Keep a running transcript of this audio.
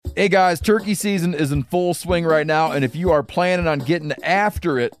Hey guys, turkey season is in full swing right now, and if you are planning on getting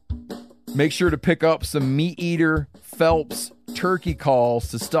after it, make sure to pick up some Meat Eater Phelps turkey calls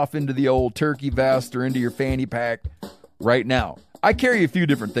to stuff into the old turkey vest or into your fanny pack right now. I carry a few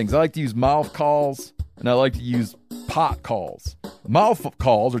different things. I like to use mouth calls, and I like to use pot calls. Mouth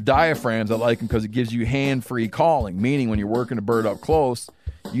calls or diaphragms, I like them because it gives you hand-free calling, meaning when you're working a bird up close,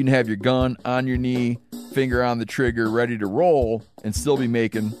 you can have your gun on your knee, finger on the trigger, ready to roll, and still be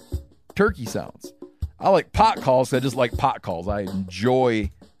making turkey sounds. I like pot calls because I just like pot calls. I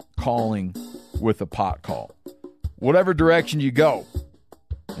enjoy calling with a pot call. Whatever direction you go,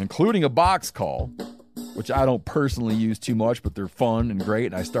 including a box call, which I don't personally use too much, but they're fun and great,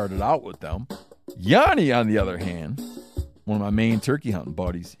 and I started out with them. Yanni, on the other hand, one of my main turkey hunting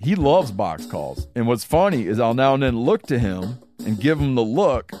buddies, he loves box calls. And what's funny is I'll now and then look to him and give him the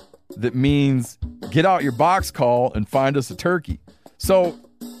look that means get out your box call and find us a turkey. So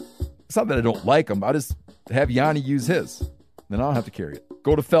it's not that I don't like him. I just have Yanni use his. Then I don't have to carry it.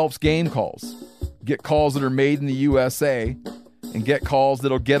 Go to Phelps Game Calls. Get calls that are made in the USA and get calls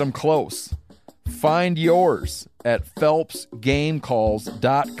that'll get them close. Find yours at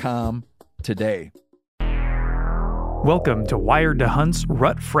phelpsgamecalls.com today. Welcome to Wired to Hunt's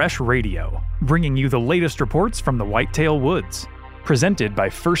Rut Fresh Radio, bringing you the latest reports from the Whitetail Woods. Presented by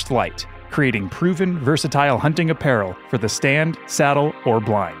First Light, creating proven, versatile hunting apparel for the stand, saddle, or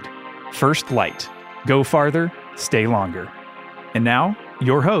blind. First Light. Go farther, stay longer. And now,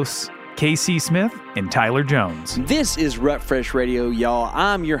 your hosts, KC Smith and Tyler Jones. This is Rut Fresh Radio, y'all.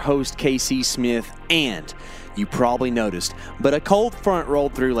 I'm your host, KC Smith, and you probably noticed, but a cold front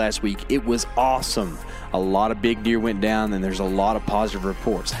rolled through last week. It was awesome. A lot of big deer went down, and there's a lot of positive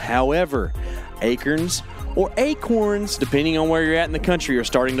reports. However, acorns or acorns, depending on where you're at in the country, are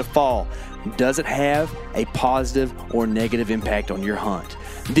starting to fall. Does it have a positive or negative impact on your hunt?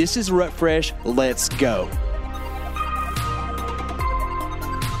 This is Rut Fresh. Let's go.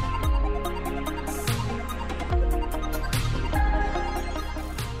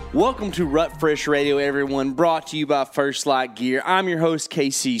 Welcome to Rut Fresh Radio, everyone, brought to you by First Light Gear. I'm your host,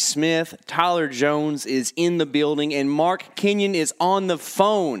 KC Smith. Tyler Jones is in the building, and Mark Kenyon is on the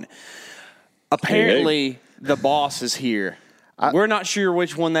phone. Apparently, the boss is here. We're not sure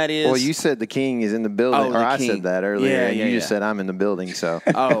which one that is. Well, you said the king is in the building, I said that earlier, and you just said I'm in the building, so.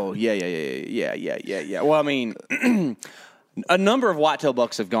 Oh, yeah. Well, I mean, a number of whitetail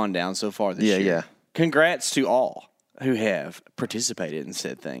bucks have gone down so far this year. Yeah. Congrats to all who have participated in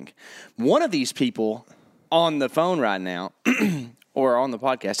said thing. One of these people on the phone right now, or on the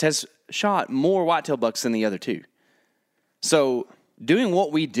podcast, has shot more whitetail bucks than the other two. So doing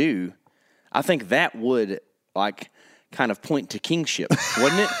what we do, I think that would kind of point to kingship,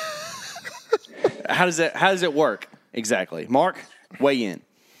 wouldn't it? How does it work exactly? Mark, weigh in.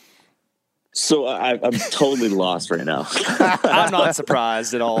 So I'm totally lost right now. I'm not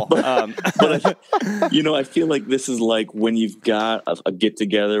surprised at all. But I feel like this is like when you've got a get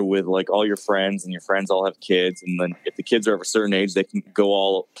together with like all your friends, and your friends all have kids, and then if the kids are of a certain age, they can go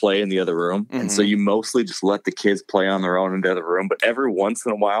all play in the other room. Mm-hmm. And so you mostly just let the kids play on their own in the other room. But every once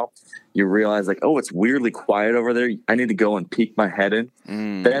in a while, you realize like, oh, it's weirdly quiet over there. I need to go and peek my head in.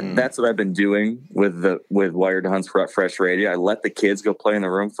 Mm-hmm. That's what I've been doing with Wired to Hunt's Rut Fresh Radio. I let the kids go play in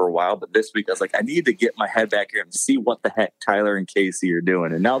the room for a while, but this week I was like, I need to get my head back here and see what the heck Tyler and Casey are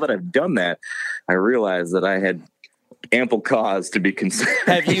doing. And now that I've done that, I realized that I had ample cause to be concerned.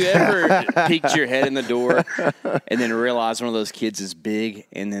 Have you ever peeked your head in the door and then realized one of those kids is big,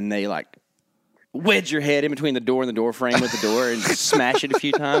 and then they like wedge your head in between the door and the door frame with the door and smash it a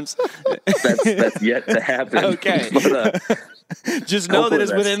few times? That's yet to happen. Okay. But, just know that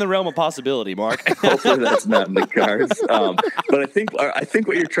it's within the realm of possibility, Mark. Hopefully that's not in the cards. But I think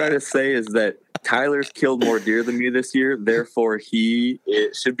what you're trying to say is that Tyler's killed more deer than me this year, therefore he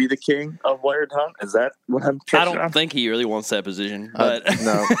should be the king of Wired Hunt. Is that what I'm catching? I don't think he really wants that position, but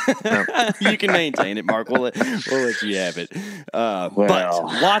no. You can maintain it, Mark. We'll let you have it. But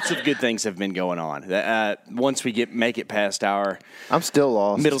lots of good things have been going on. Once we make it past our I'm still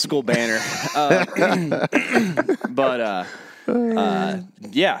lost middle school banner.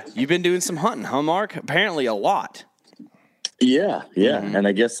 Yeah, you've been doing some hunting, huh, Mark? Apparently a lot. Yeah, mm-hmm. And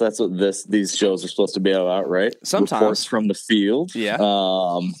I guess that's what these shows are supposed to be about, right? Sometimes. Reports from the field. Yeah.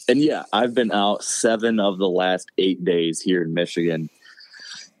 I've been out 7 of the last 8 days here in Michigan,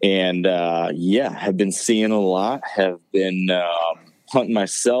 and have been seeing a lot. Have been hunting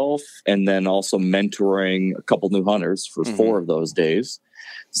myself, and then also mentoring a couple new hunters for 4 of those days.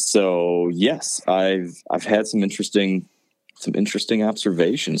 So yes, I've had some interesting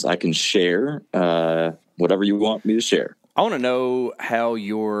observations. I can share whatever you want me to share. I want to know how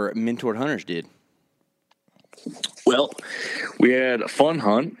your mentored hunters did. Well, we had a fun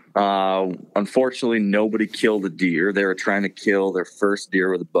hunt. Unfortunately, nobody killed a deer. They were trying to kill their first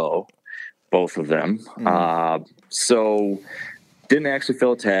deer with a bow, both of them. So didn't actually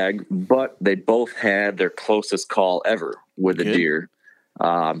fill a tag, but they both had their closest call ever with a deer.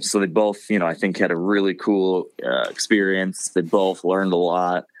 So they both, I think had a really cool experience. They both learned a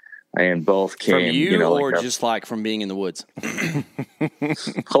lot. And both came from you, or just like from being in the woods.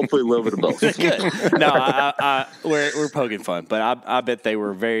 Hopefully, a little bit of both. Good. No, we're poking fun, but I bet they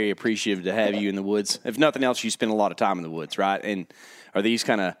were very appreciative to have you in the woods. If nothing else, you spend a lot of time in the woods, right? And are these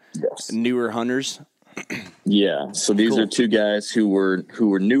kind of newer hunters? Yeah. So these are two guys who were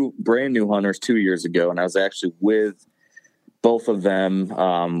brand new hunters 2 years ago, and I was actually with both of them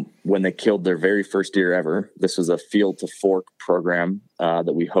when they killed their very first deer ever. This was a field to fork program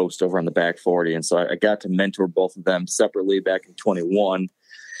that we host over on the Back 40. And so I got to mentor both of them separately back in 21.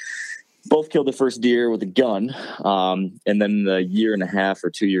 Both killed the first deer with a gun. And then the year and a half or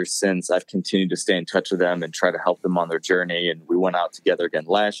 2 years since, I've continued to stay in touch with them and try to help them on their journey. And we went out together again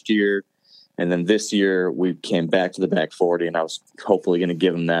last year. And then this year we came back to the Back 40, and I was hopefully going to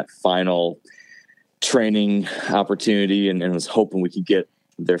give them that final training opportunity and was hoping we could get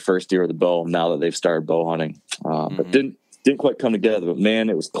their first deer with a bow now that they've started bow hunting. But didn't quite come together, but man,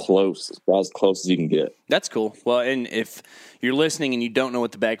 it was close. It's about as close as you can get. That's cool. Well, and if you're listening and you don't know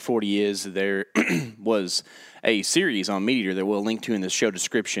what the Back 40 is, there was a series on Meat Eater that we'll link to in the show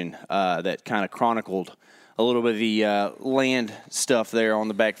description that kind of chronicled a little bit of the land stuff there on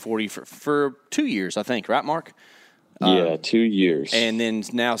the Back 40 for 2 years, I think. Right, Mark? Yeah, 2 years. And then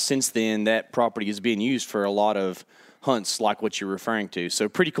now since then, that property is being used for a lot of hunts like what you're referring to. So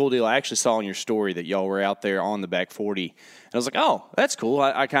pretty cool deal. I actually saw in your story that y'all were out there on the Back 40. And I was like, oh, that's cool.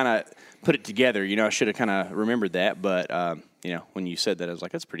 I kind of put it together. I should have kind of remembered that. But, when you said that, I was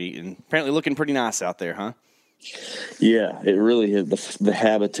like, that's pretty, and apparently looking pretty nice out there, huh? Yeah, it really is. The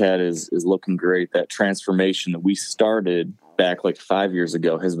habitat is looking great. That transformation that we started back like 5 years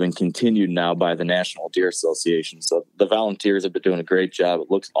ago has been continued now by the National Deer Association. So the volunteers have been doing a great job. It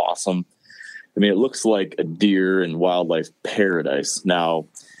looks awesome. I mean, it looks like a deer and wildlife paradise. Now,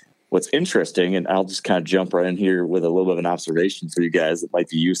 what's interesting, and I'll just kind of jump right in here with a little bit of an observation for you guys that might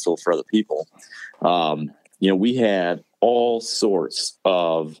be useful for other people. We had all sorts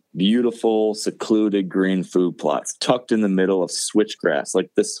of beautiful, secluded green food plots tucked in the middle of switchgrass. Like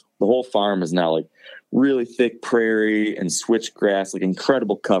this, the whole farm is now like really thick prairie and switchgrass, like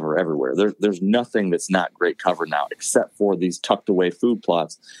incredible cover everywhere. There's nothing that's not great cover now, except for these tucked away food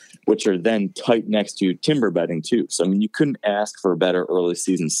plots, which are then tight next to timber bedding too. So, I mean, you couldn't ask for a better early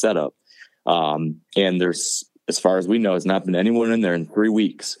season setup. And there's, as far as we know, has not been anyone in there in 3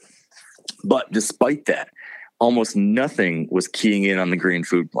 weeks. But despite that, almost nothing was keying in on the green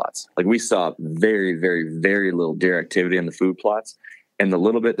food plots. Like we saw very, very, very little deer activity in the food plots. And the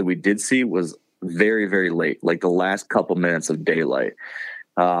little bit that we did see was very, very late, like the last couple minutes of daylight.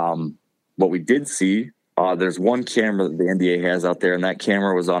 What we did see, there's one camera that the NDA has out there, and that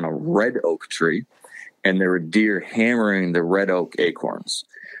camera was on a red oak tree, and there were deer hammering the red oak acorns.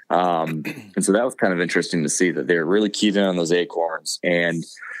 And so that was kind of interesting to see that they're really keyed in on those acorns. And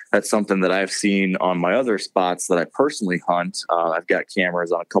that's something that I've seen on my other spots that I personally hunt. I've got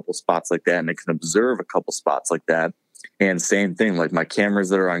cameras on a couple spots like that, and I can observe a couple spots like that. And same thing, like my cameras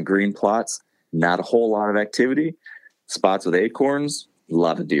that are on green plots, not a whole lot of activity. Spots with acorns, a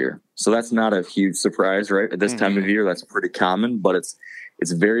lot of deer. So that's not a huge surprise, right? At this time of year, that's pretty common, but it's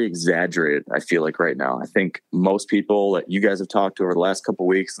very exaggerated, I feel like, right now. I think most people that you guys have talked to over the last couple of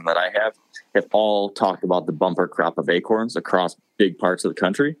weeks and that I have all talked about the bumper crop of acorns across big parts of the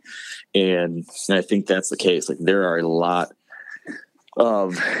country. And I think that's the case. Like there are a lot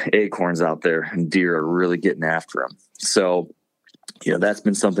of acorns out there, and deer are really getting after them. So, that's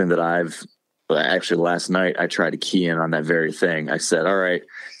been something that actually last night I tried to key in on that very thing. I said, all right,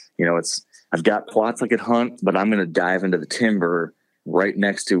 I've got plots I could hunt, but I'm going to dive into the timber right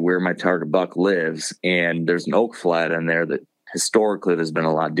next to where my target buck lives. And there's an oak flat in there that historically there's been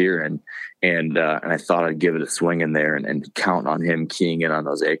a lot of deer in. And I thought I'd give it a swing in there and count on him keying in on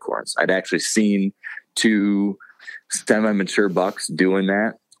those acorns. I'd actually seen 2 semi-mature bucks doing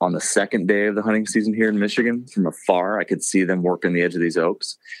that on the second day of the hunting season here in Michigan. From afar, I could see them working the edge of these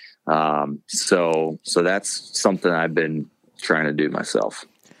oaks. So that's something I've been trying to do myself.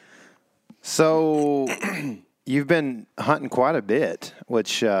 So you've been hunting quite a bit,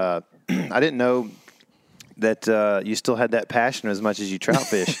 which I didn't know that you still had that passion as much as you trout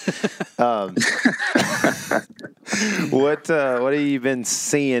fish. What have you been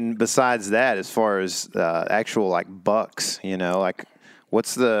seeing besides that, as far as actual like bucks? You know, like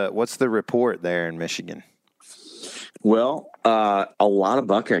what's the report there in Michigan? Well, a lot of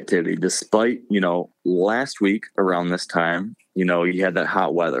buck activity, despite, last week around this time, you had that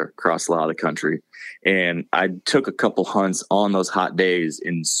hot weather across a lot of the country. And I took a couple hunts on those hot days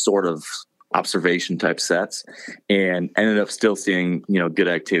in sort of observation type sets and ended up still seeing, good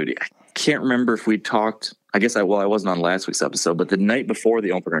activity. I can't remember if we talked, I wasn't on last week's episode, but the night before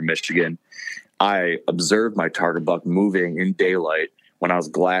the opener in Michigan, I observed my target buck moving in daylight when I was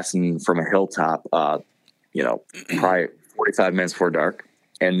glassing from a hilltop, probably 45 minutes before dark.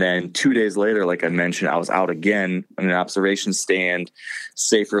 And then 2 days later, like I mentioned, I was out again in an observation stand,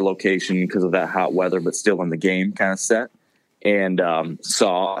 safer location because of that hot weather, but still in the game kind of set. And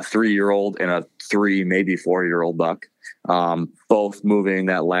saw a 3-year-old and a 3, maybe 4-year-old buck, both moving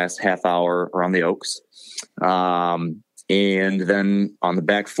that last half hour around the oaks. And then on the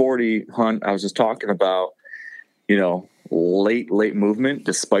back 40 hunt, I was just talking about, late movement,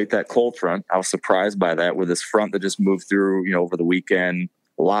 despite that cold front. I was surprised by that with this front that just moved through, over the weekend,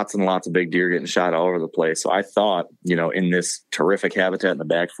 lots and lots of big deer getting shot all over the place. So I thought, in this terrific habitat in the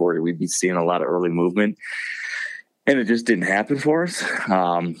back 40, we'd be seeing a lot of early movement, and it just didn't happen for us.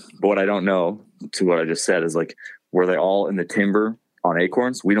 But what I don't know, to what I just said, is like, were they all in the timber on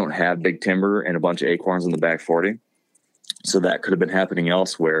Acorns? We don't have big timber and a bunch of acorns in the back 40. So that could have been happening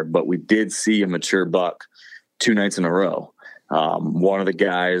elsewhere, but we did see a mature buck 2 nights in a row. One of the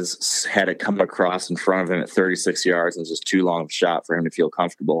guys had it come across in front of him at 36 yards. And it was just too long of a shot for him to feel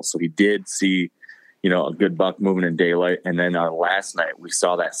comfortable. So he did see, a good buck moving in daylight. And then last night we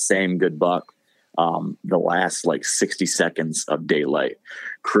saw that same good buck, the last 60 seconds of daylight,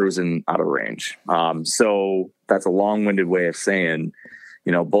 cruising out of range. So that's a long-winded way of saying,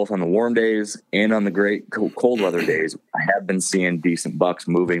 both on the warm days and on the great cold weather days, I have been seeing decent bucks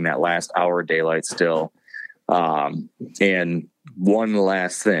moving that last hour of daylight still. And one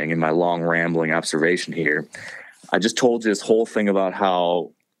last thing in my long rambling observation here, I just told you this whole thing about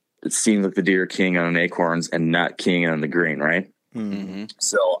how it seemed like the deer are keying on acorns and not keying on the green, right? Mm-hmm.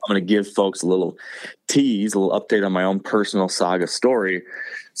 So I'm going to give folks a little tease, a little update on my own personal saga story.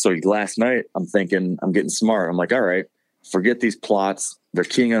 So last night I'm thinking, I'm getting smart. I'm like, all right, forget these plots. They're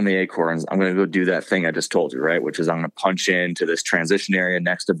keying on the acorns. I'm going to go do that thing I just told you, right? Which is I'm going to punch into this transition area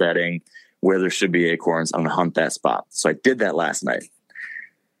next to bedding where there should be acorns. I'm going to hunt that spot. So I did that last night.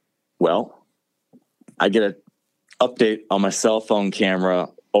 Well, I get an update on my cell phone camera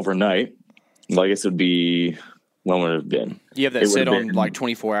overnight. Well, I guess it would be, when would it have been? You have that set on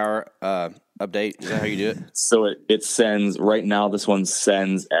 24-hour update. Is that how you do it? So it sends, right now this one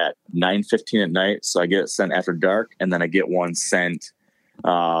sends at 9:15 at night. So I get it sent after dark, and then I get one sent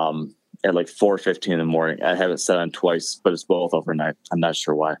at 4:15 in the morning. I have it set on twice, but it's both overnight. I'm not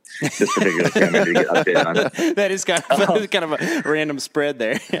sure why. This particular camera did get updated on it. That is kind of a random spread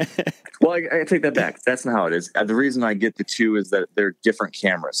there. Well, I take that back. That's not how it is. The reason I get the two is that they're different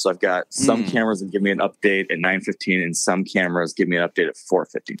cameras. So I've got some cameras that give me an update at 9:15, and some cameras give me an update at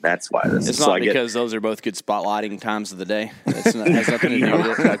 4:15. That's why this. It's not because those are both good spotlighting times of the day. It has nothing to do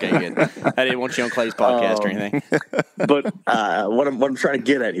with it. Okay, good. I didn't want you on Clay's podcast or anything. But what I'm trying to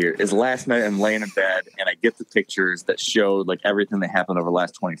get at here is last night I'm laying in bed and I get the pictures that showed everything that happened over the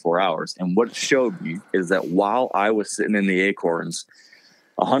last 24 hours. And what it showed me is that while I was sitting in the acorns,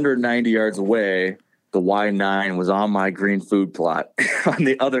 190 yards away, the Y9 was on my green food plot on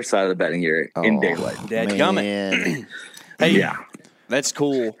the other side of the bedding area in daylight. Dadgummit. Hey, yeah, that's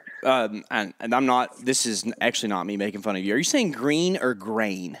cool. And I'm not. This is actually not me making fun of you. Are you saying green or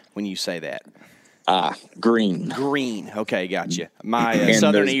grain when you say that? Green. Green. Okay, gotcha. My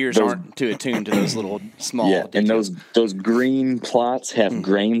southern ears aren't too attuned to those little small. Yeah, details. And those green plots have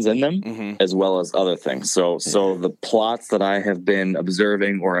grains in them as well as other things. So the plots that I have been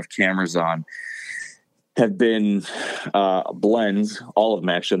observing or have cameras on have been blends. All of them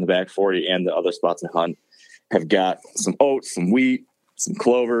actually in the back 40 and the other spots I hunt have got some oats, some wheat, some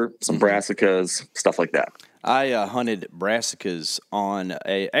clover, some brassicas, stuff like that. I hunted brassicas on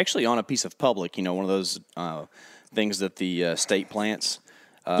a piece of public, one of those things that the state plants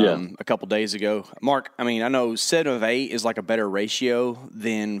a couple days ago. Mark, I know 7 of 8 is a better ratio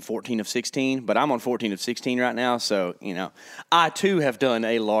than 14 of 16, but I'm on 14 of 16 right now, so, I too have done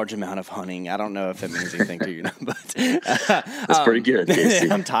a large amount of hunting. I don't know if that means anything to you, but that's pretty good,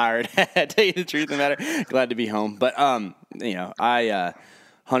 Casey. I'm tired. I tell you the truth of the matter. Glad to be home. But, I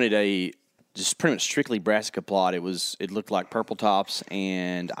hunted just pretty much strictly brassica plot. It looked like purple tops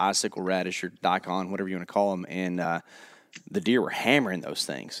and icicle radish or daikon, whatever you want to call them, and the deer were hammering those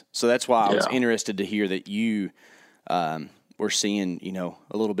things. So that's why I was interested to hear that you we're seeing,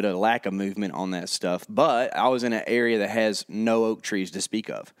 a little bit of a lack of movement on that stuff. But I was in an area that has no oak trees to speak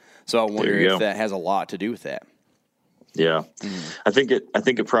of. So I wonder if that has a lot to do with that. Yeah, I think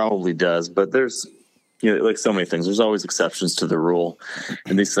it probably does, but there's, like so many things, there's always exceptions to the rule,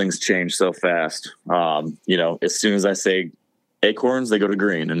 and these things change so fast. As soon as I say Acorns, they go to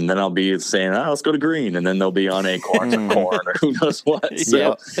green, and then I'll be saying, let's go to green, and then they'll be on Acorns or corn or who knows what.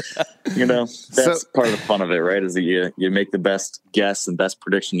 So, that's part of the fun of it, right? Is that you make the best guess and best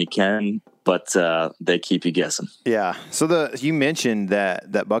prediction you can, but they keep you guessing. Yeah. So you mentioned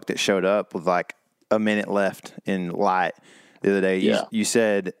that buck that showed up with like a minute left in light the other day. You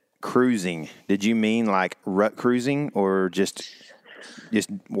said cruising. Did you mean like rut cruising or just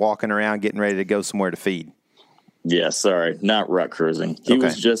walking around getting ready to go somewhere to feed? Yeah, sorry, not rut cruising. He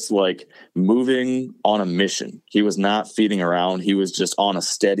was just like moving on a mission. He was not feeding around. He was just on a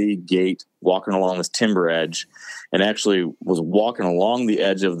steady gait, walking along this timber edge, and actually was walking along the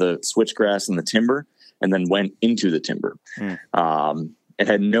edge of the switchgrass and the timber, and then went into the timber. And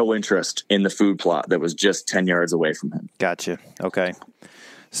had no interest in the food plot that was just 10 yards away from him. Gotcha. Okay.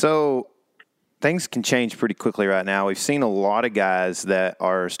 So things can change pretty quickly right now. We've seen a lot of guys that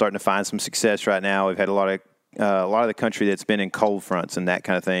are starting to find some success right now. We've had a lot of the country that's been in cold fronts and that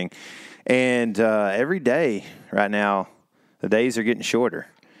kind of thing. And every day right now, the days are getting shorter.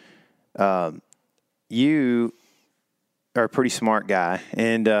 You are a pretty smart guy,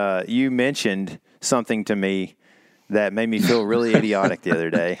 and you mentioned something to me that made me feel really idiotic the other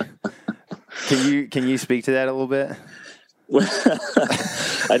day. Can you speak to that a little bit?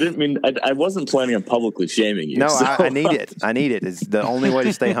 I didn't mean. I wasn't planning on publicly shaming you. No, so. I need it. I need it. It's the only way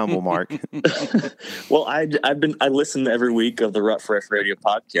to stay humble, Mark. Well, I listen every week of the Rut Fresh Radio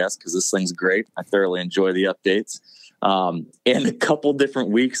podcast because this thing's great. I thoroughly enjoy the updates. And a couple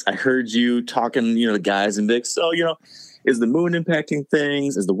different weeks, I heard you talking, to guys and big. So, is the moon impacting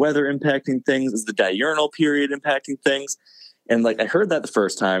things? Is the weather impacting things? Is the diurnal period impacting things? And I heard that the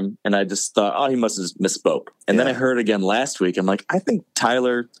first time, and I just thought, he must have misspoke. And then I heard it again last week. I'm like, I think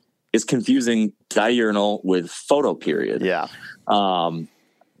Tyler is confusing diurnal with photoperiod. Yeah.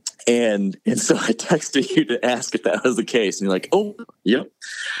 And so I texted you to ask if that was the case. And you're like, oh, yep.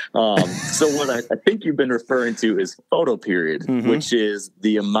 So what I think you've been referring to is photoperiod, which is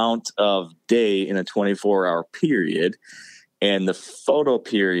the amount of day in a 24-hour period. And the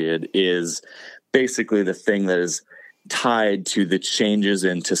photoperiod is basically the thing that is tied to the changes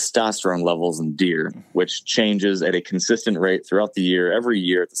in testosterone levels in deer, which changes at a consistent rate throughout the year, every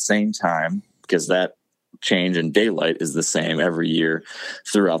year at the same time, because that change in daylight is the same every year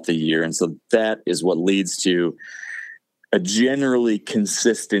throughout the year. And so that is what leads to a generally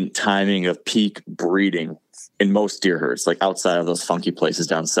consistent timing of peak breeding in most deer herds, outside of those funky places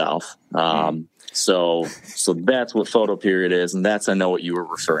down south. So that's what photoperiod is, and I know what you were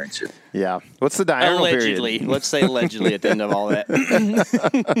referring to. Yeah. What's the diurnal allegedly period? Let's say allegedly at the end of all that.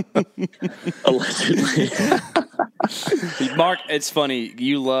 Allegedly. Mark, it's funny.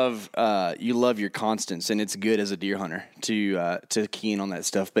 You love your constants, and it's good as a deer hunter to key in on that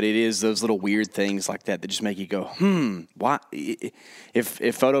stuff. But it is those little weird things like that just make you go, why? If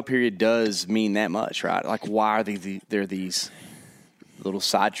photoperiod does mean that much, right? Why are there these little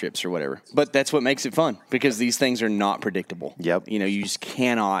side trips or whatever? But that's what makes it fun, because these things are not predictable. Yep. You just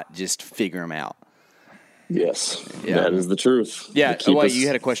cannot just figure them out. Yes, that is the truth. Yeah. Wait, you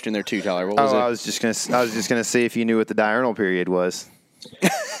had a question there too, Tyler. What was it? I was just gonna see if you knew what the diurnal period was.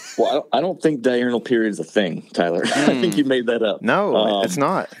 Well, I don't think diurnal period is a thing, Tyler. I think you made that up. No, it's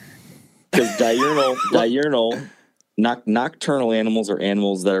not. Because diurnal. Nocturnal animals are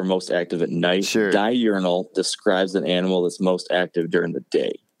animals that are most active at night. Sure. Diurnal describes an animal that's most active during the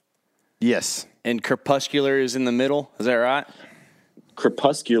day. Yes. And crepuscular is in the middle. Is that right?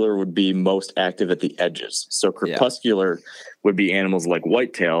 Crepuscular would be most active at the edges. So crepuscular would be animals like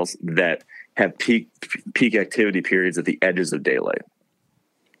whitetails that have peak activity periods at the edges of daylight.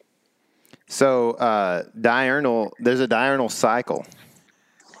 So there's a diurnal cycle.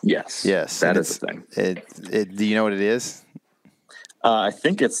 Yes. That is the thing. Do you know what it is? I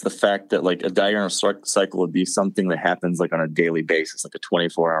think it's the fact that a diurnal cycle would be something that happens on a daily basis, like a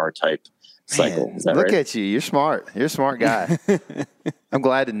 24-hour type cycle. Man, is that look right? at you. You're smart. You're a smart guy. I'm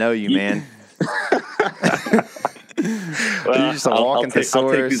glad to know you, man. Well, You're just a walking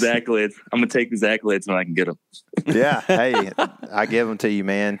thesaurus. I'll take these accolades. I'm going to take these accolades when I can get them. Yeah. Hey, I give them to you,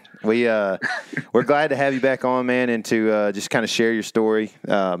 man. We're glad to have you back on, man, and to just kind of share your story.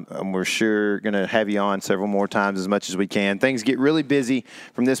 And we're sure going to have you on several more times as much as we can. Things get really busy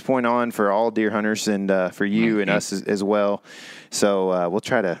from this point on for all deer hunters and for you and us as well. So we'll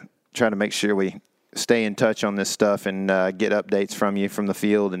try to make sure we stay in touch on this stuff and get updates from you from the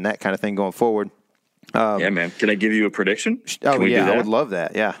field and that kind of thing going forward. Yeah, man. Can I give you a prediction? Oh, yeah, I would love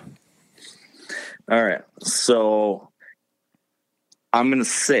that. Yeah. All right. So I'm going to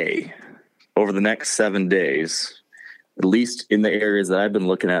say over the next 7 days, at least in the areas that I've been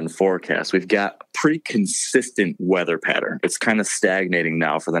looking at in forecasts, we've got a pretty consistent weather pattern. It's kind of stagnating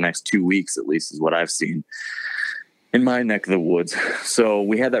now for the next 2 weeks, at least, is what I've seen in my neck of the woods. So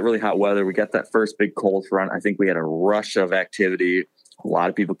we had that really hot weather. We got that first big cold front. I think we had a rush of activity. A lot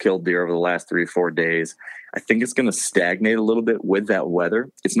of people killed deer over the last 3 or 4 days. I think it's going to stagnate a little bit with that weather.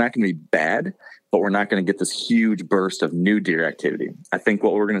 It's not going to be bad, but we're not going to get this huge burst of new deer activity. I think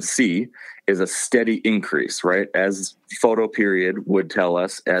what we're going to see is a steady increase, right? As photo period would tell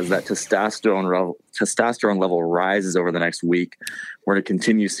us, as that testosterone level rises over the next week, we're going to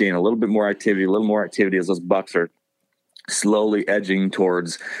continue seeing a little more activity as those bucks are slowly edging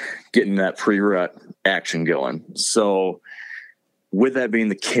towards getting that pre-rut action going. So with that being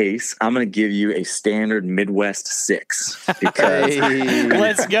the case, I'm going to give you a standard Midwest 6 because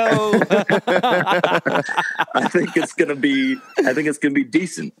Let's go. I think it's going to be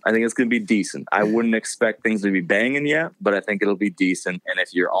decent. I wouldn't expect things to be banging yet, but I think it'll be decent. And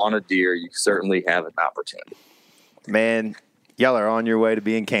if you're on a deer, you certainly have an opportunity. Man, y'all are on your way to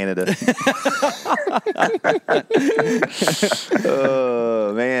being Canada.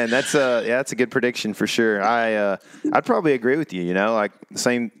 Oh man, that's a good prediction for sure. I'd probably agree with you. You know, like the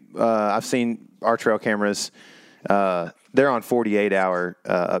same. I've seen our trail cameras. They're on 48-hour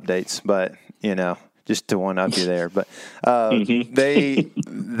updates, but you know, just to one up you there. But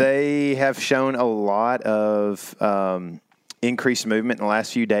they have shown a lot of increased movement in the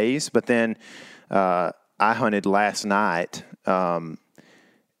last few days. But then I hunted last night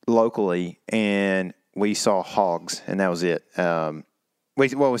locally, and we saw hogs, and that was it. We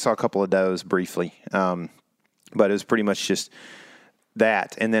saw a couple of does briefly, but it was pretty much just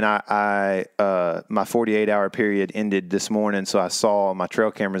that. And then I my 48-hour period ended this morning, so I saw on my trail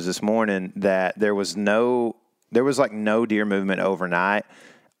cameras this morning that there was no deer movement overnight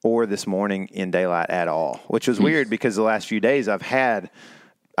or this morning in daylight at all, which was weird because the last few days I've had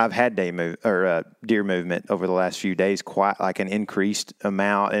deer movement over the last few days, quite like an increased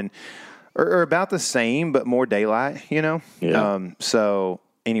amount or about the same, but more daylight, you know? Yeah. So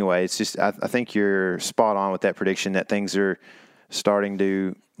anyway, it's just, I think you're spot on with that prediction that things are starting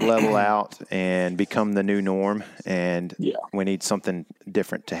to level out and become the new norm. And we need something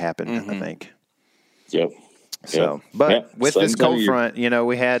different to happen, I think. Yep. So, but with this cold front, you know,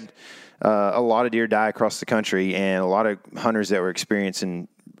 we had a lot of deer die across the country and a lot of hunters that were experiencing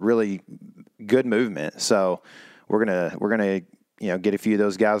really good movement. So we're gonna get a few of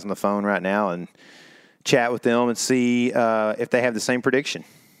those guys on the phone right now and chat with them and see if they have the same prediction.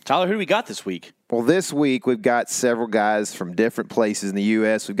 Tyler, who do we got this week? Well, this week we've got several guys from different places in the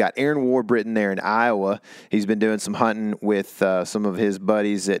U.S. We've got Aaron Warbritton there in Iowa. He's been doing some hunting with some of his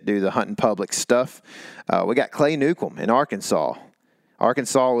buddies that do the hunting public stuff. We got Clay Newcomb in Arkansas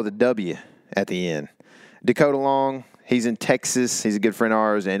with a W at the end. Dakota Long, he's in Texas. He's a good friend of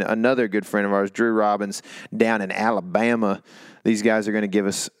ours. And another good friend of ours, Drew Robbins, down in Alabama. These guys are going to give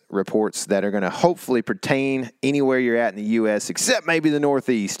us reports that are going to hopefully pertain anywhere you're at in the U.S., except maybe the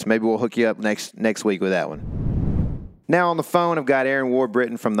Northeast. Maybe we'll hook you up next week with that one. Now on the phone, I've got Aaron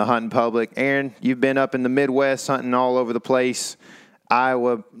Warbritton from the Hunting Public. Aaron, you've been up in the Midwest hunting all over the place,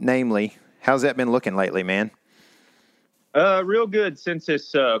 Iowa namely. How's that been looking lately, man? Real good since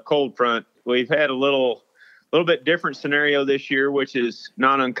this cold front. We've had a little bit different scenario this year, which is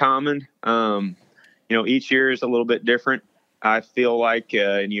not uncommon. Each year is a little bit different. I feel like,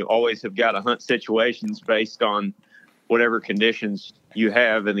 and you always have got to hunt situations based on whatever conditions you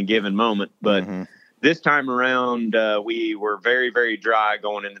have in the given moment. But this time around, we were very, very dry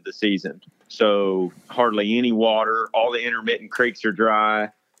going into the season. So hardly any water. All the intermittent creeks are dry.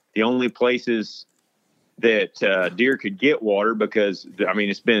 The only places that deer could get water, because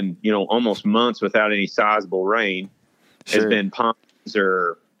it's been almost months without any sizable rain, has been ponds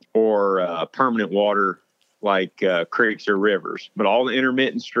or permanent water like creeks or rivers. But all the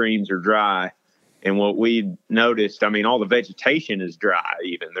intermittent streams are dry, and what we noticed, all the vegetation is dry.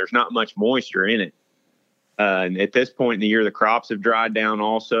 Even there's not much moisture in it, and at this point in the year the crops have dried down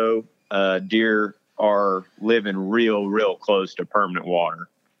also. Deer are living real close to permanent water.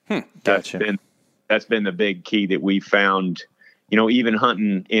 Gotcha. That's been the big key that we found, even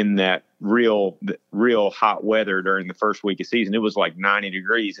hunting in that real hot weather during the first week of season. It was like 90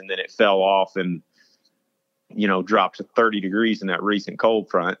 degrees, and then it fell off and, dropped to 30 degrees in that recent cold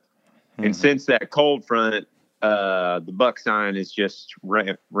front. And since that cold front, the buck sign is just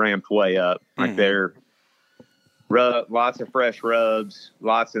ramped way up. Like they're lots of fresh rubs,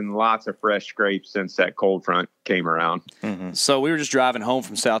 lots and lots of fresh scrapes since that cold front came around. So we were just driving home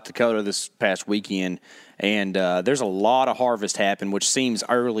from South Dakota this past weekend, and there's a lot of harvest happened, which seems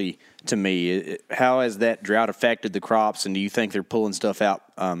early to me. How has that drought affected the crops, and do you think they're pulling stuff out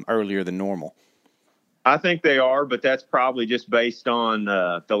earlier than normal? I think they are, but that's probably just based on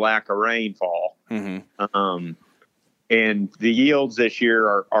the lack of rainfall. And the yields this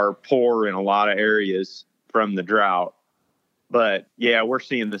year are poor in a lot of areas from the drought. But, yeah, we're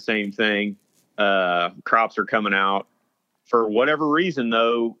seeing the same thing. Crops are coming out. For whatever reason,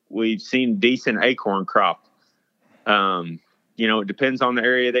 though, we've seen decent acorn crop. It depends on the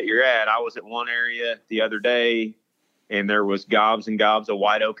area that you're at. I was at one area the other day, and there was gobs and gobs of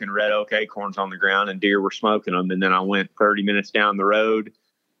white oak and red oak acorns on the ground, and deer were smoking them. And then I went 30 minutes down the road,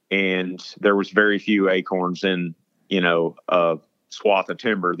 and there was very few acorns in, a swath of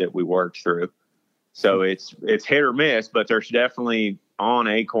timber that we worked through. So it's hit or miss, but there's definitely on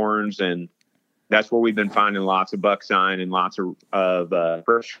acorns, and that's where we've been finding lots of buck sign and lots of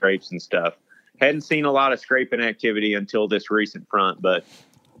fresh scrapes and stuff. Hadn't seen a lot of scraping activity until this recent front, but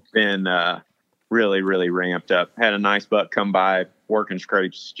been really, really ramped up. Had a nice buck come by working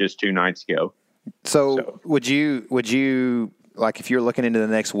scrapes just 2 nights ago. So would you like, if you're looking into the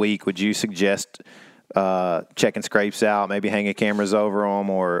next week, would you suggest checking scrapes out, maybe hanging cameras over them,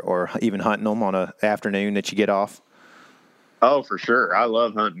 or even hunting them on an afternoon that you get off? Oh, for sure. I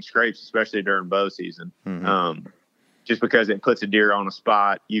love hunting scrapes, especially during bow season. Just because it puts a deer on a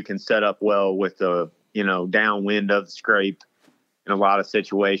spot. You can set up well with the, downwind of the scrape. In a lot of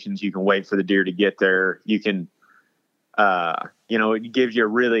situations, you can wait for the deer to get there. You can, it gives you a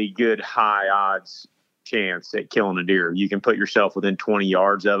really good high odds chance at killing a deer. You can put yourself within 20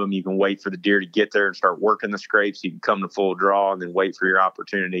 yards of them. You can wait for the deer to get there and start working the scrapes. You can come to full draw and then wait for your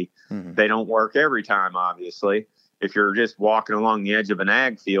opportunity. They don't work every time, obviously. If you're just walking along the edge of an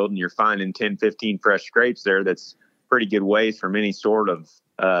ag field and you're finding 10, 15 fresh scrapes there, that's pretty good ways from any sort of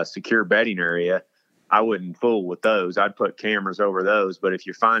secure bedding area. I wouldn't fool with those. I'd put cameras over those. But if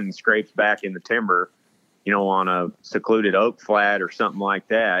you're finding scrapes back in the timber, on a secluded oak flat or something like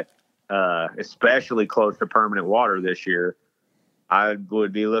that, especially close to permanent water this year, I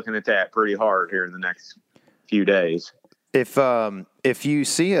would be looking at that pretty hard here in the next few days. If you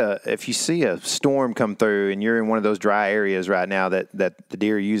see a storm come through and you're in one of those dry areas right now that the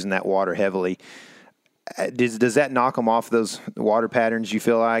deer are using that water heavily, does that knock them off those water patterns, you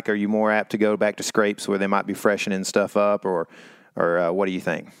feel like? Are you more apt to go back to scrapes where they might be freshening stuff up, or what do you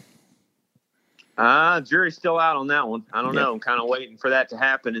think? Jury's still out on that one. I don't know. I'm kind of waiting for that to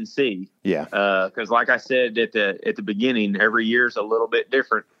happen and see. Yeah. Because like I said at the beginning, every year's a little bit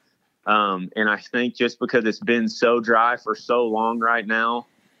different. And I think just because it's been so dry for so long right now,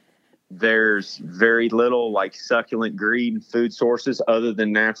 there's very little like succulent green food sources other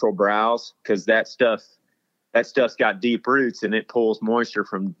than natural browse, because that stuff's got deep roots and it pulls moisture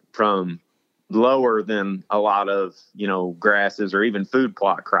from lower than a lot of, grasses or even food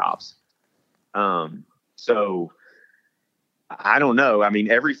plot crops. So I don't know. I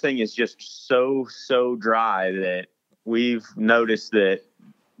mean, everything is just so dry that we've noticed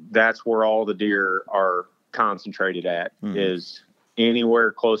that's where all the deer are concentrated at, is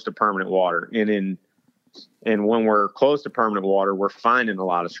anywhere close to permanent water. And when we're close to permanent water, we're finding a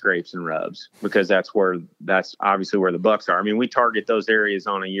lot of scrapes and rubs, because that's obviously where the bucks are. I mean, we target those areas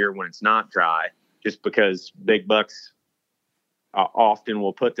on a year when it's not dry, just because big bucks often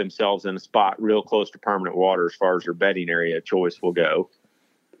will put themselves in a spot real close to permanent water as far as their bedding area choice will go.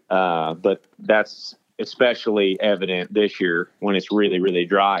 But that's especially evident this year when it's really, really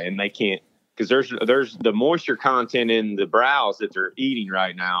dry, and they can't, because there's the moisture content in the browse that they're eating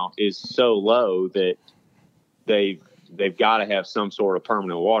right now is so low that they've got to have some sort of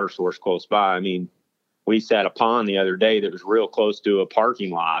permanent water source close by. I mean, we sat a pond the other day that was real close to a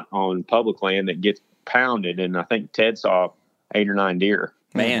parking lot on public land that gets pounded, and I think Ted saw 8 or 9 deer.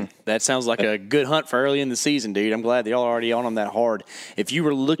 Man, that sounds like a good hunt for early in the season, dude. I'm glad that y'all are already on them that hard. If you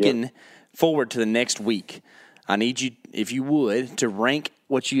were looking forward to the next week, I need you, if you would, to rank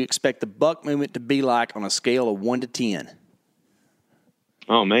what you expect the buck movement to be like on a scale of 1 to 10.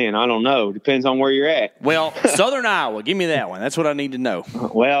 Oh, man, I don't know. Depends on where you're at. Well, Southern Iowa, give me that one. That's what I need to know.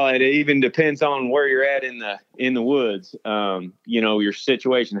 Well, it even depends on where you're at in the woods. Your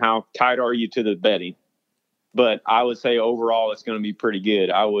situation, how tight are you to the bedding? But I would say overall it's going to be pretty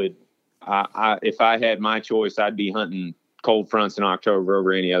good. If I had my choice, I'd be hunting cold fronts in October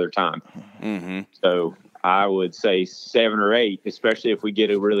over any other time. So I would say 7 or 8, especially if we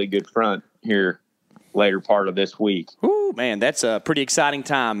get a really good front here later part of this week. Ooh, man, that's a pretty exciting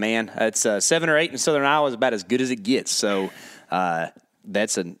time, man. It's 7 or 8 in Southern Iowa is about as good as it gets. So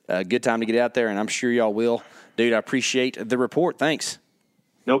that's a good time to get out there, and I'm sure y'all will. Dude, I appreciate the report. Thanks.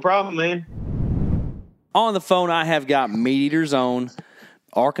 No problem, man. On the phone, I have got Meat Eater's own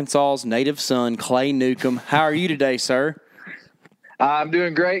Arkansas's native son, Clay Newcomb. How are you today, sir? I'm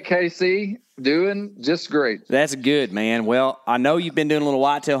doing great, KC. Doing just great. That's good, man. Well, I know you've been doing a little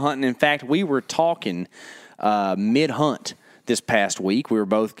whitetail hunting. In fact, we were talking mid-hunt this past week. We were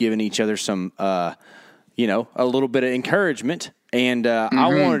both giving each other some, a little bit of encouragement. And I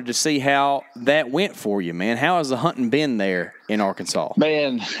wanted to see how that went for you, man. How has the hunting been there in Arkansas?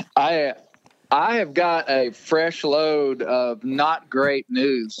 Man, I have got a fresh load of not great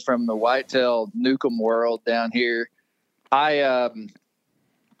news from the whitetail Newcomb world down here. I've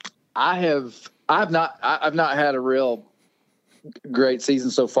not had a real great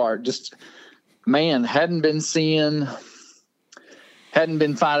season so far. Just, man, hadn't been finding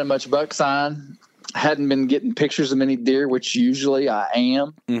much buck sign. Hadn't been getting pictures of many deer, which usually I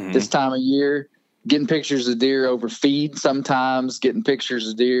am this time of year. Getting pictures of deer over feed sometimes, getting pictures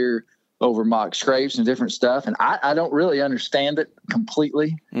of deer over mock scrapes and different stuff. And I don't really understand it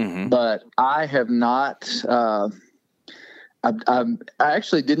completely, but I have not I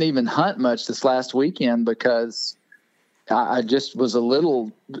actually didn't even hunt much this last weekend because I just was a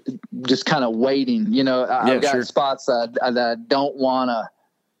little just kind of waiting. I've got spots that I don't want to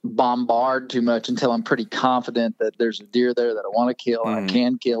bombard too much until I'm pretty confident that there's a deer there that I want to kill and I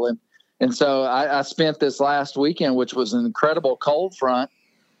can kill him. And so I spent this last weekend, which was an incredible cold front,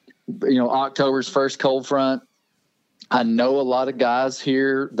 October's first cold front. I know a lot of guys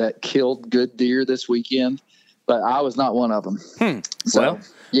here that killed good deer this weekend, but I was not one of them. So, well,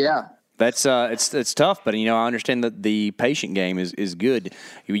 yeah. That's it's tough, but I understand that the patient game is good.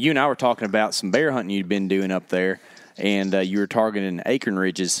 You and I were talking about some bear hunting you'd been doing up there, and you were targeting acorn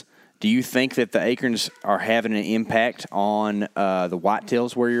ridges. Do you think that the acorns are having an impact on the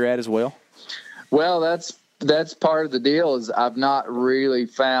whitetails where you're at as well? Well, that's part of the deal. Is I've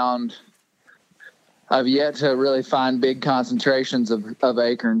yet to really find big concentrations of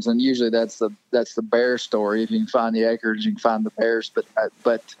acorns, and usually that's the bear story. If you can find the acorns, you can find the bears.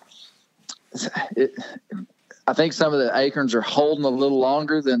 But I think some of the acorns are holding a little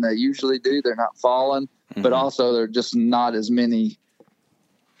longer than they usually do. They're not falling, but also they're just not as many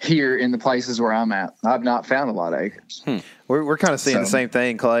here in the places where I'm at. I've not found a lot of acorns. We're kind of seeing the same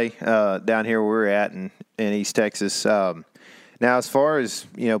thing, Clay, down here where we're at in East Texas. Now, as far as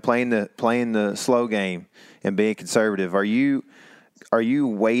playing the slow game and being conservative, are you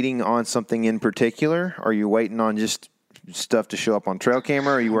waiting on something in particular? Are you waiting on just stuff to show up on trail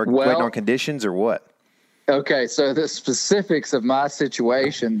camera? Are you waiting on conditions or what? Okay, so the specifics of my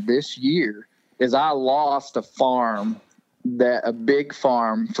situation this year is I lost a big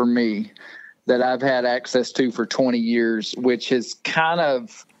farm for me that I've had access to for 20 years, which has kind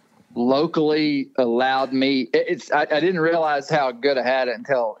of locally allowed me. I didn't realize how good I had it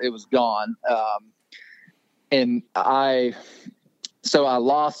until it was gone. And I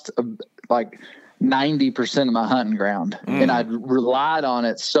lost like 90% of my hunting ground, and I'd relied on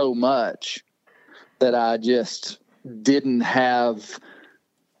it so much that I just didn't have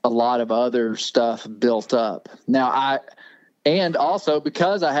a lot of other stuff built up. Now and also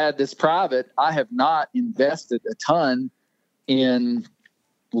because I had this private, I have not invested a ton in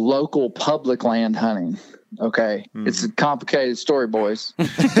local public land hunting. Okay. It's a complicated story, boys. But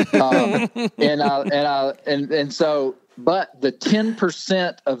the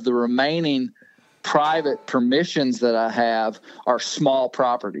 10% of the remaining private permissions that I have are small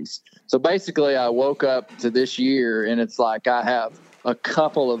properties. So basically I woke up to this year and it's like I have a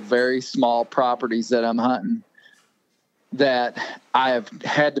couple of very small properties that I'm hunting that I have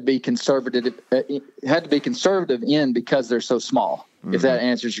had to be conservative in because they're so small. If that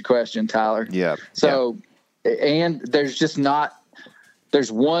answers your question, Tyler. Yeah. So, and there's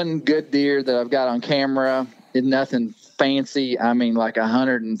one good deer that I've got on camera. It's nothing fancy. I mean, like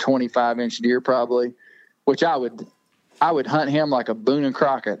 125-inch deer probably, which I would hunt him like a Boone and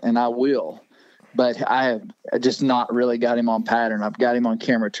Crockett, and I will. But I have just not really got him on pattern. I've got him on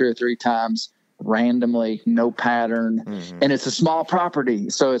camera 2 or 3 times randomly, no pattern. And it's a small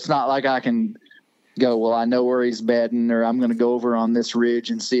property. So it's not like I can go, well, I know where he's bedding, or I'm going to go over on this ridge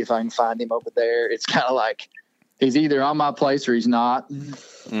and see if I can find him over there. It's kind of like he's either on my place or he's not, you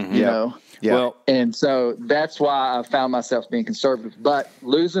know? Yeah. Well, and so that's why I found myself being conservative, but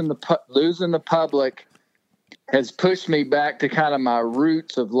losing the public has pushed me back to kind of my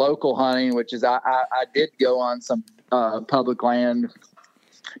roots of local hunting, which is I did go on some public land.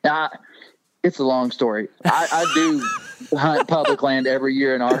 Now, It's a long story. I do hunt public land every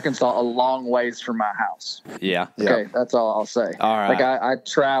year in Arkansas, a long ways from my house. Yeah. Okay, that's all I'll say. All right. Like I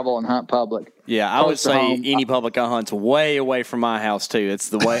travel and hunt public. Yeah, I would say any public I hunt's way away from my house too. It's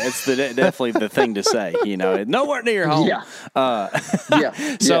the way. It's definitely the thing to say. Nowhere near home. Yeah.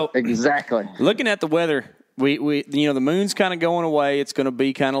 Yeah. So exactly. Looking at the weather, we the moon's kind of going away. It's going to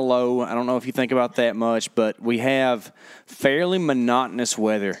be kind of low. I don't know if you think about that much, but we have fairly monotonous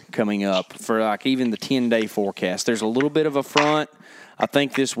weather coming up for like even the 10-day forecast. There's a little bit of a front, I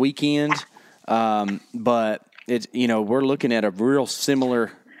think, this weekend, but it's we're looking at a real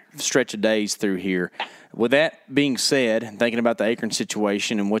similar stretch of days through here. With that being said, and thinking about the Acorns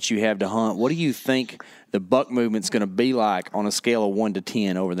situation and what you have to hunt, what do you think the buck movement's going to be like on a scale of 1 to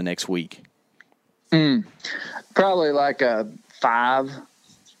 10 over the next week? Probably like a 5.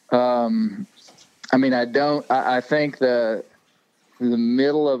 I think the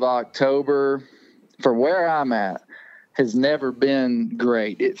middle of October, for where I'm at, has never been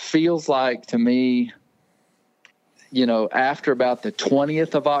great. It feels like to me, after about the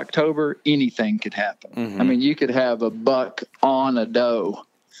 20th of October, anything could happen. Mm-hmm. I mean, you could have a buck on a doe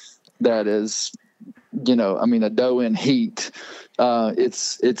that is, a doe in heat.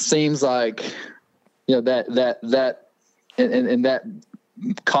 It seems like, that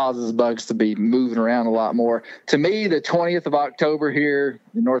causes bucks to be moving around a lot more. To me, the 20th of October here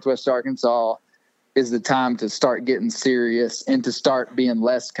in Northwest Arkansas is the time to start getting serious and to start being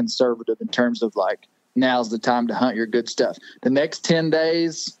less conservative in terms of like, now's the time to hunt your good stuff. The next 10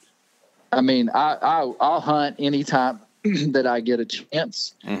 days, I'll hunt anytime that I get a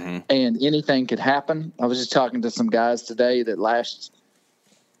chance, mm-hmm. and anything could happen. I was just talking to some guys today that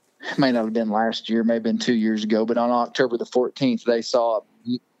may not have been last year, may have been 2 years ago, but on October the 14th, they saw a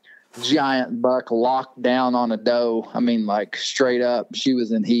giant buck locked down on a doe. Like straight up, she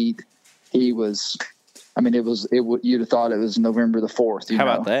was in heat. He was, you'd have thought it was November the 4th. How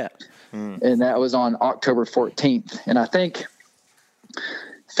about that? And that was on October 14th. And I think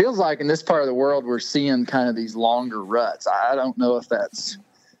feels like in this part of the world, we're seeing kind of these longer ruts. I don't know if that's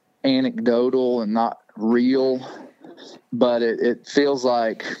anecdotal and not real, but it feels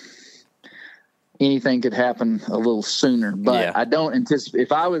like anything could happen a little sooner. But yeah. I don't anticipate,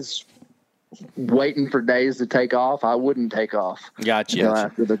 if I was waiting for days to take off, I wouldn't take off. Gotcha.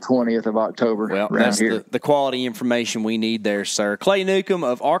 After the 20th of October. Well, that's the quality information we need there, sir. Clay Newcomb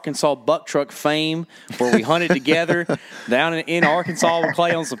of Arkansas Buck Truck fame, where we hunted together down in Arkansas with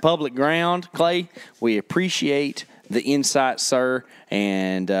Clay on some public ground. Clay, we appreciate the insight, sir,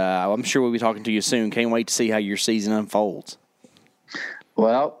 and I'm sure we'll be talking to you soon. Can't wait to see how your season unfolds.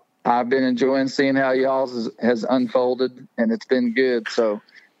 Well, I've been enjoying seeing how y'all's has unfolded, and it's been good, so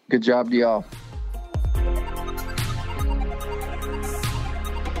good job to y'all.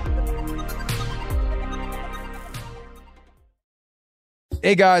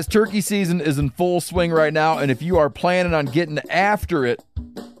 Hey guys, turkey season is in full swing right now, and if you are planning on getting after it,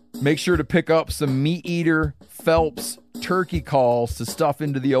 make sure to pick up some Meat Eater Phelps turkey calls to stuff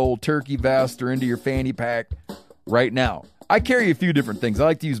into the old turkey vest or into your fanny pack right now. I carry a few different things. I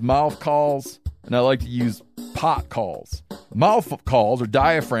like to use mouth calls, and I like to use pot calls. Mouth calls or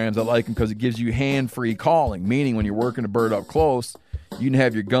diaphragms, I like them because it gives you hand-free calling, meaning when you're working a bird up close, you can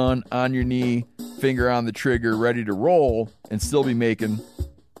have your gun on your knee, finger on the trigger, ready to roll, and still be making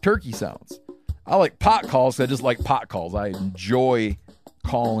turkey sounds. I like pot calls because I just like pot calls. I enjoy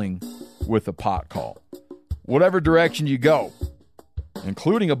calling with a pot call. Whatever direction you go,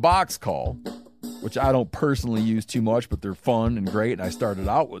 including a box call, which I don't personally use too much, but they're fun and great, and I started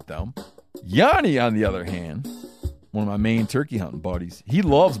out with them. Yanni, on the other hand, one of my main turkey hunting buddies, he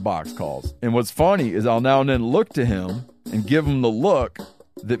loves box calls. And what's funny is I'll now and then look to him and give him the look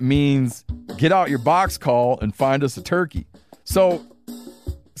that means get out your box call and find us a turkey. So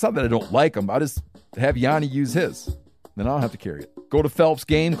it's not that I don't like them. I just have Yanni use his. Then I don't have to carry it. Go to Phelps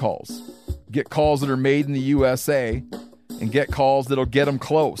Game Calls. Get calls that are made in the USA and get calls that'll get them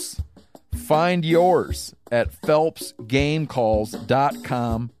close. Find yours at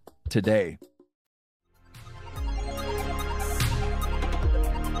phelpsgamecalls.com today.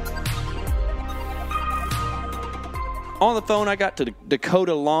 On the phone, I got to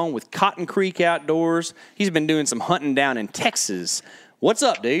Dakota Long with Cotton Creek Outdoors. He's been doing some hunting down in Texas. What's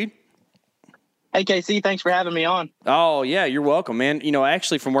up, dude? Hey, KC, thanks for having me on. Oh, yeah, you're welcome, man.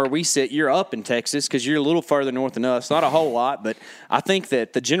 Actually, from where we sit, you're up in Texas because you're a little further north than us. Not a whole lot, but I think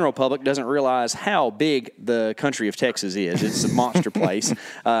that the general public doesn't realize how big the country of Texas is. It's a monster place.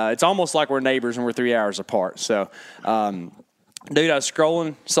 It's almost like we're neighbors and we're 3 hours apart. So, dude, I was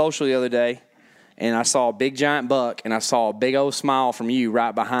scrolling social the other day, and I saw a big giant buck, and I saw a big old smile from you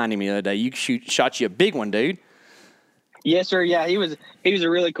right behind him the other day. You shot you a big one, dude. Yes, sir. Yeah, he was a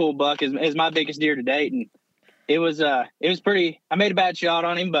really cool buck. Is my biggest deer to date, and it was pretty. I made a bad shot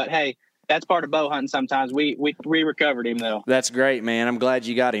on him, but hey, that's part of bow hunting. Sometimes we recovered him though. That's great, man. I'm glad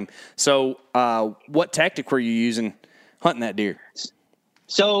you got him. So, what tactic were you using hunting that deer?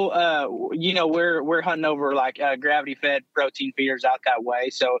 So, we're hunting over like gravity fed protein feeders out that way.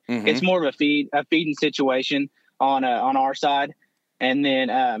 So it's more of a feeding situation on our side. And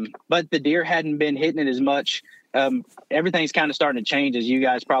then, but the deer hadn't been hitting it as much. Everything's kind of starting to change, as you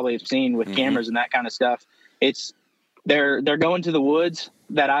guys probably have seen with cameras and that kind of stuff. They're going to the woods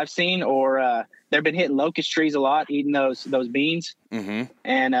that I've seen, or they've been hitting locust trees a lot, eating those beans.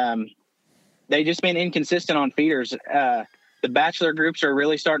 And they've just been inconsistent on feeders. The bachelor groups are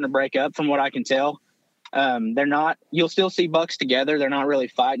really starting to break up from what I can tell. You'll still see bucks together. They're not really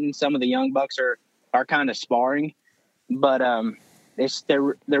fighting. Some of the young bucks are kind of sparring, but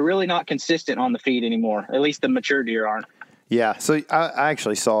they're really not consistent on the feed anymore. At least the mature deer aren't. Yeah, so I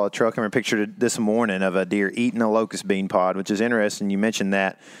actually saw a trail camera picture this morning of a deer eating a locust bean pod, which is interesting. You mentioned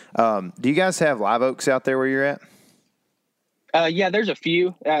that. Do you guys have live oaks out there where you're at? Yeah, there's a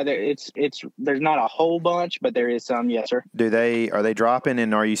few. There's not a whole bunch, but there is some. Yes, sir. Are they dropping,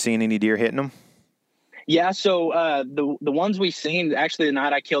 and are you seeing any deer hitting them? Yeah. So the ones we've seen, actually, the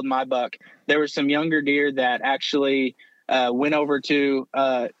night I killed my buck, there were some younger deer that actually went over to.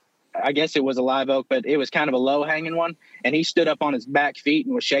 I guess it was a live oak, but it was kind of a low hanging one, and he stood up on his back feet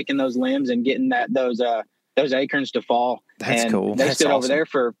and was shaking those limbs and getting those acorns to fall. That's cool. They stood over there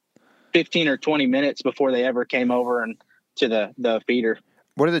for 15 or 20 minutes before they ever came over and to the feeder.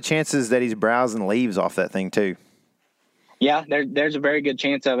 What are the chances that he's browsing leaves off that thing too? Yeah, there's a very good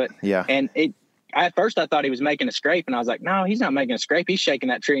chance of it. Yeah. And at first I thought he was making a scrape, and I was like, no, he's not making a scrape. He's shaking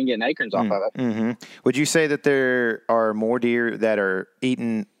that tree and getting acorns off of it. Would you say that there are more deer that are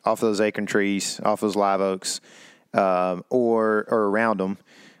eating off those acorn trees, off those live oaks, or around them,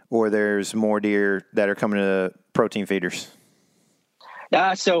 or there's more deer that are coming to protein feeders?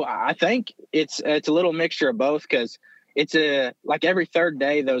 So I think it's a little mixture of both, because it's like every third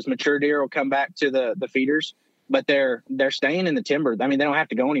day those mature deer will come back to the feeders, but they're staying in the timber. I mean, they don't have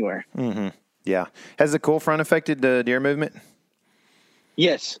to go anywhere. Yeah. Has the cold front affected the deer movement?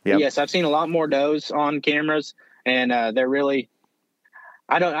 Yes. Yep. Yes. I've seen a lot more does on cameras, and they're really,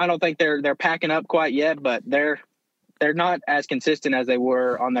 I don't think they're packing up quite yet, but they're not as consistent as they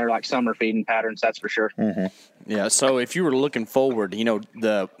were on their like summer feeding patterns. That's for sure. Yeah. So if you were looking forward,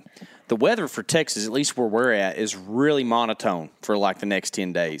 the weather for Texas, at least where we're at, is really monotone for like the next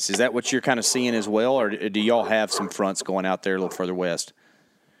 10 days. Is that what you're kind of seeing as well, or do y'all have some fronts going out there a little further west?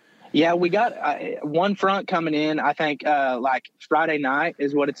 Yeah, we got one front coming in, I think, like Friday night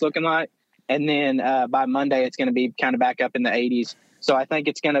is what it's looking like. And then by Monday, it's going to be kind of back up in the 80s. So I think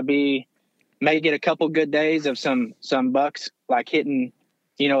it's going to be, may get a couple good days of some bucks like hitting,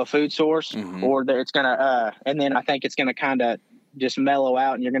 a food source, or it's going to, and then I think it's going to kind of just mellow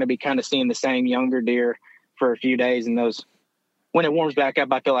out, and you're going to be kind of seeing the same younger deer for a few days. And those, when it warms back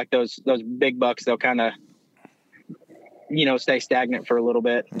up, I feel like those big bucks, they'll kind of, stay stagnant for a little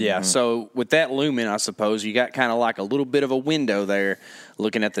bit. Yeah. So with that looming, I suppose you got kind of like a little bit of a window there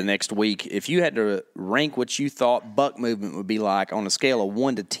looking at the next week. If you had to rank what you thought buck movement would be like on a scale of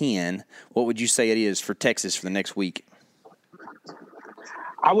 1 to 10, what would you say it is for Texas for the next week?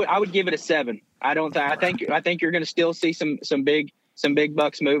 I would give it a 7. I think you're going to still see some big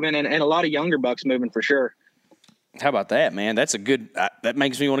bucks moving, and a lot of younger bucks moving for sure. How about that, man? That's a good. That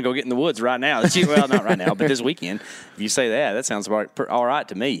makes me want to go get in the woods right now. Well, not right now, but this weekend. If you say that sounds all right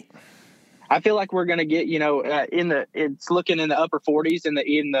to me. I feel like we're going to get, it's looking in the upper 40s in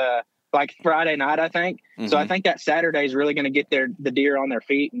the like Friday night, I think. So I think that Saturday is really going to get the deer on their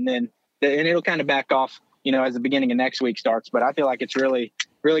feet, and then and it'll kind of back off, as the beginning of next week starts. But I feel like it's really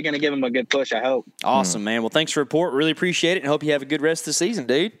going to give them a good push, I hope. Awesome, man. Well, thanks for the report. Really appreciate it, and hope you have a good rest of the season,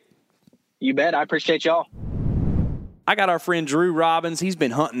 dude. You bet. I appreciate y'all. I got our friend Drew Robbins. He's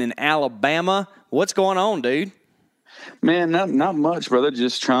been hunting in Alabama. What's going on, dude? Man, not much, brother.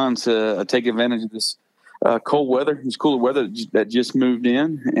 Just trying to take advantage of this cold weather, this cooler weather that just moved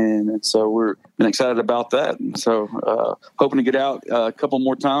in, and so we're been excited about that. And so hoping to get out a couple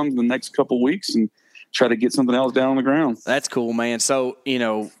more times in the next couple weeks and try to get something else down on the ground. That's cool, man. So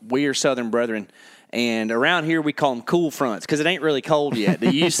we are Southern brethren, and around here we call them cool fronts because it ain't really cold yet.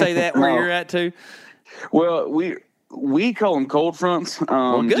 Do you say that where you're at too? Well, we call them cold fronts.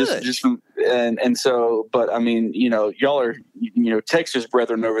 Well, good. Just from, and so, but I mean, y'all are Texas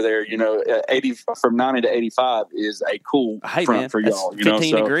brethren over there, 80 from 90 to 85 is a cool front man, for y'all.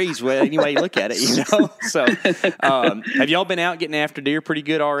 15 degrees. Well, any way you look at it, So, have y'all been out getting after deer pretty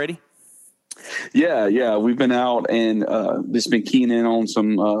good already? Yeah, we've been out and just been keying in on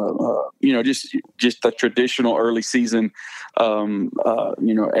some, just the traditional early season,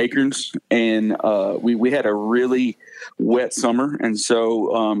 acorns, and we had a really wet summer, and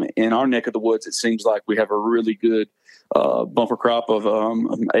so in our neck of the woods, it seems like we have a really good bumper crop of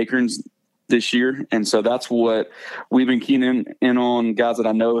acorns this year, and so that's what we've been keying in on. Guys that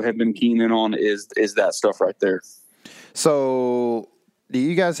I know have been keying in on is that stuff right there. So, do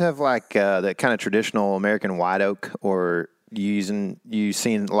you guys have like that kind of traditional American white oak, or you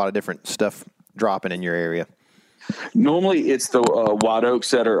seeing a lot of different stuff dropping in your area? Normally, it's the white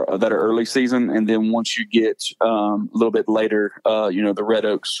oaks that are early season, and then once you get a little bit later, the red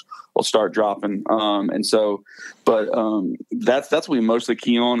oaks will start dropping. That's what we mostly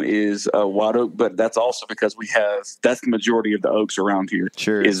key on is white oak, but that's also because that's the majority of the oaks around here.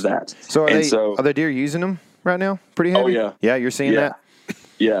 Sure, is that. So are the deer using them right now? Pretty heavy. Oh yeah. You're seeing that.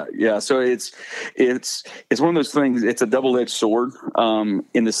 Yeah. So it's one of those things. It's a double-edged sword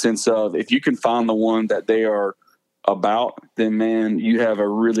in the sense of if you can find the one that they are about, then man, you have a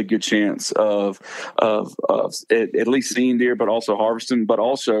really good chance of at least seeing deer, but also harvesting. But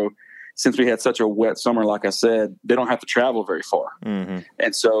also, since we had such a wet summer, like I said, they don't have to travel very far,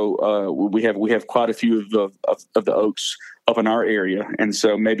 and so we have quite a few of the oaks up in our area, and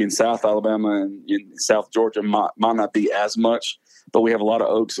so maybe in South Alabama and in South Georgia might not be as much. But we have a lot of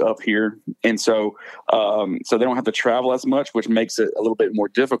oaks up here, and so they don't have to travel as much, which makes it a little bit more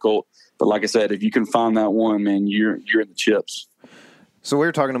difficult. But like I said, if you can find that one, man, you're in the chips. So we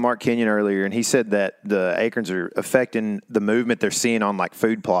were talking to Mark Kenyon earlier, and he said that the acorns are affecting the movement they're seeing on like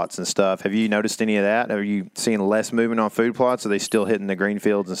food plots and stuff. Have you noticed any of that? Are you seeing less movement on food plots? Are they still hitting the green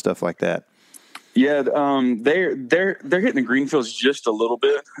fields and stuff like that? Yeah, they're hitting the green fields just a little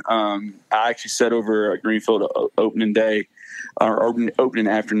bit. I actually sat over a greenfield opening day, or opening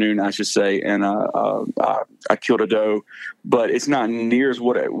afternoon, I should say, and I killed a doe, but it's not near as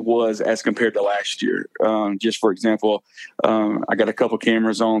what it was as compared to last year. Just for example, I got a couple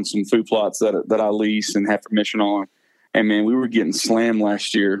cameras on some food plots that I lease and have permission on. And man, we were getting slammed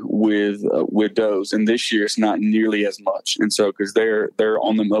last year with does, and this year it's not nearly as much. And so, because they're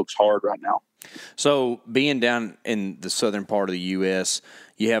on the oaks hard right now. So, being down in the southern part of the U.S.,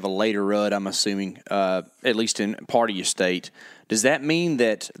 you have a later rut, I'm assuming, at least in part of your state. Does that mean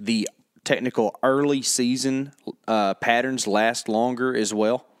that the technical early season patterns last longer as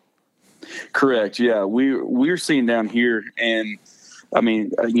well? Correct. Yeah, we're seeing down here, and I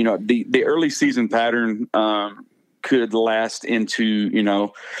mean, the early season pattern. Could last into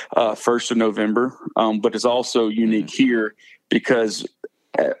 1st of November, but it's also unique here because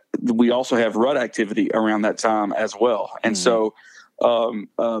we also have rut activity around that time as well. And so,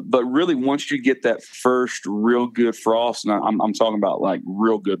 but really, once you get that first real good frost, and I'm talking about like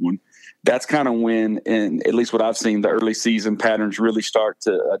real good one, that's kind of when, and at least what I've seen, the early season patterns really start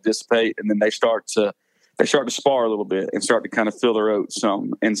to dissipate, and then they start to spar a little bit and start to kind of fill their oats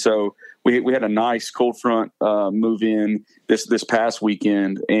some. And so we had a nice cold front move in this past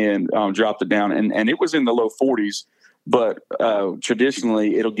weekend and dropped it down, and it was in the low 40s. But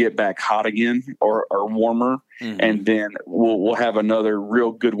traditionally, it'll get back hot again or warmer, and then we'll have another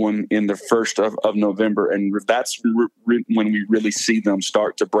real good one in the 1st of November, and that's when we really see them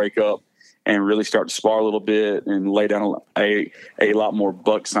start to break up and really start to spar a little bit and lay down a lot more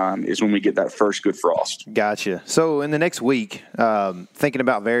buck sign is when we get that first good frost. Gotcha. So in the next week, thinking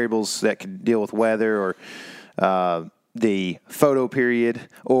about variables that could deal with weather or the photo period,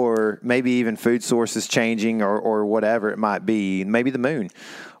 or maybe even food sources changing or whatever it might be, maybe the moon,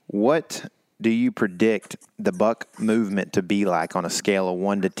 what do you predict the buck movement to be like on a scale of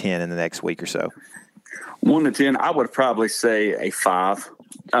 1 to 10 in the next week or so? 1 to 10, I would probably say a 5.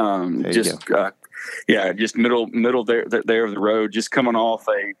 Just middle there of the road, just coming off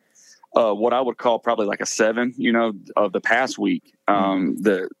what I would call probably like a 7, of the past week.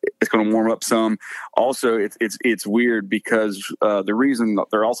 It's going to warm up some. Also, it's weird because the reason that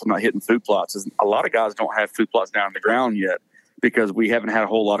they're also not hitting food plots is a lot of guys don't have food plots down on the ground yet because we haven't had a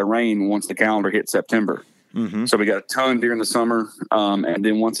whole lot of rain once the calendar hit September. So we got a ton during the summer, and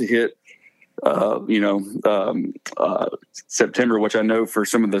then once it hit September, which I know for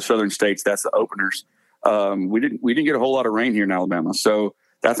some of the southern states, that's the openers. We didn't get a whole lot of rain here in Alabama. So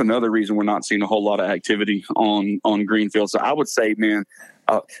that's another reason we're not seeing a whole lot of activity on greenfield. So I would say, man,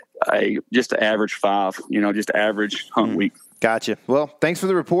 just an average 5, just average hunt week. Gotcha. Well, thanks for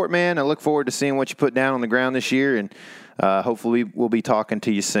the report, man. I look forward to seeing what you put down on the ground this year, and hopefully we'll be talking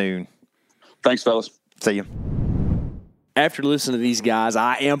to you soon. Thanks, fellas. See you. After listening to these guys,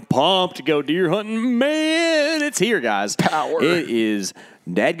 I am pumped to go deer hunting. Man, it's here, guys. Power. It is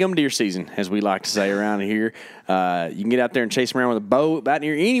dadgum deer season, as we like to say around here. You can get out there and chase them around with a bow about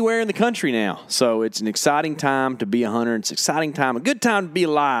near anywhere in the country now. So it's an exciting time to be a hunter. It's an exciting time, a good time to be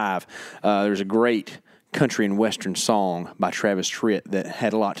alive. There's a great country and western song by Travis Tritt that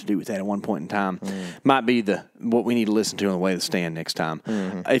had a lot to do with that at one point in time. Might be what we need to listen to on the way to the stand next time.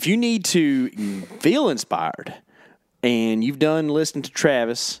 If you need to feel inspired and you've done listening to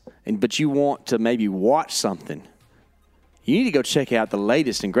Travis, but you want to maybe watch something, you need to go check out the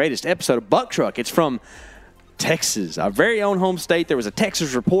latest and greatest episode of Buck Truck. It's from Texas, our very own home state. There was a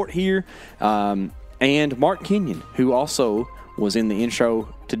Texas report here. And Mark Kenyon, who also was in the intro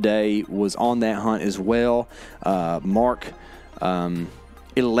today, was on that hunt as well. Mark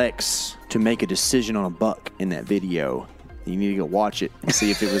elects to make a decision on a buck in that video. You need to go watch it and see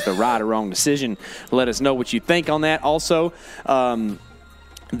if it was the right or wrong decision. Let us know what you think on that. Also,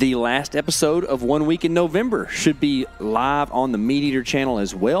 the last episode of 1 Week in November should be live on the Meat Eater channel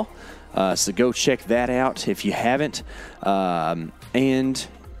as well. So go check that out if you haven't. And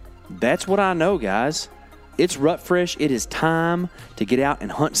that's what I know, guys. It's Rut Fresh. It is time to get out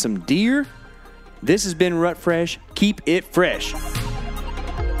and hunt some deer. This has been Rut Fresh. Keep it fresh.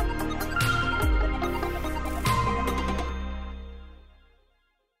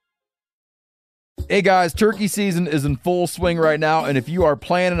 Hey guys, turkey season is in full swing right now, and if you are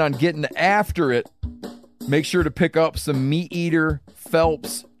planning on getting after it, make sure to pick up some Meat Eater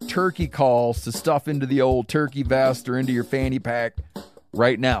Phelps turkey calls to stuff into the old turkey vest or into your fanny pack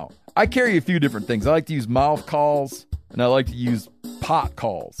right now. I carry a few different things. I like to use mouth calls, and I like to use pot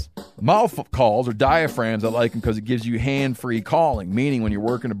calls. Mouth calls or diaphragms, I like them because it gives you hand-free calling, meaning when you're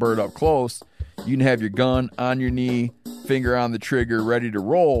working a bird up close, you can have your gun on your knee, finger on the trigger, ready to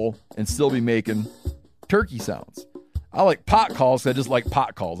roll, and still be making turkey sounds. I like pot calls because I just like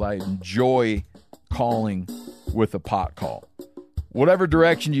pot calls. I enjoy calling with a pot call. Whatever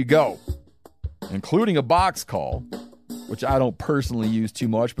direction you go, including a box call, which I don't personally use too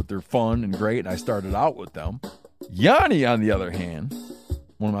much, but they're fun and great, and I started out with them. Yanni, on the other hand,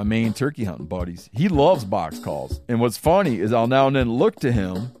 one of my main turkey hunting buddies, he loves box calls. And what's funny is I'll now and then look to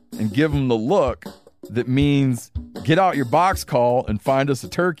him and give him the look that means get out your box call and find us a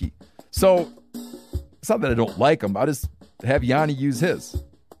turkey. So it's not that I don't like them. I just have Yanni use his.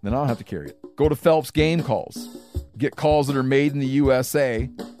 Then I don't have to carry it. Go to Phelps Game Calls. Get calls that are made in the USA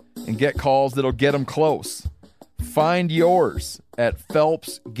and get calls that'll get them close. Find yours at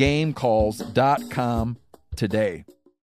phelpsgamecalls.com today.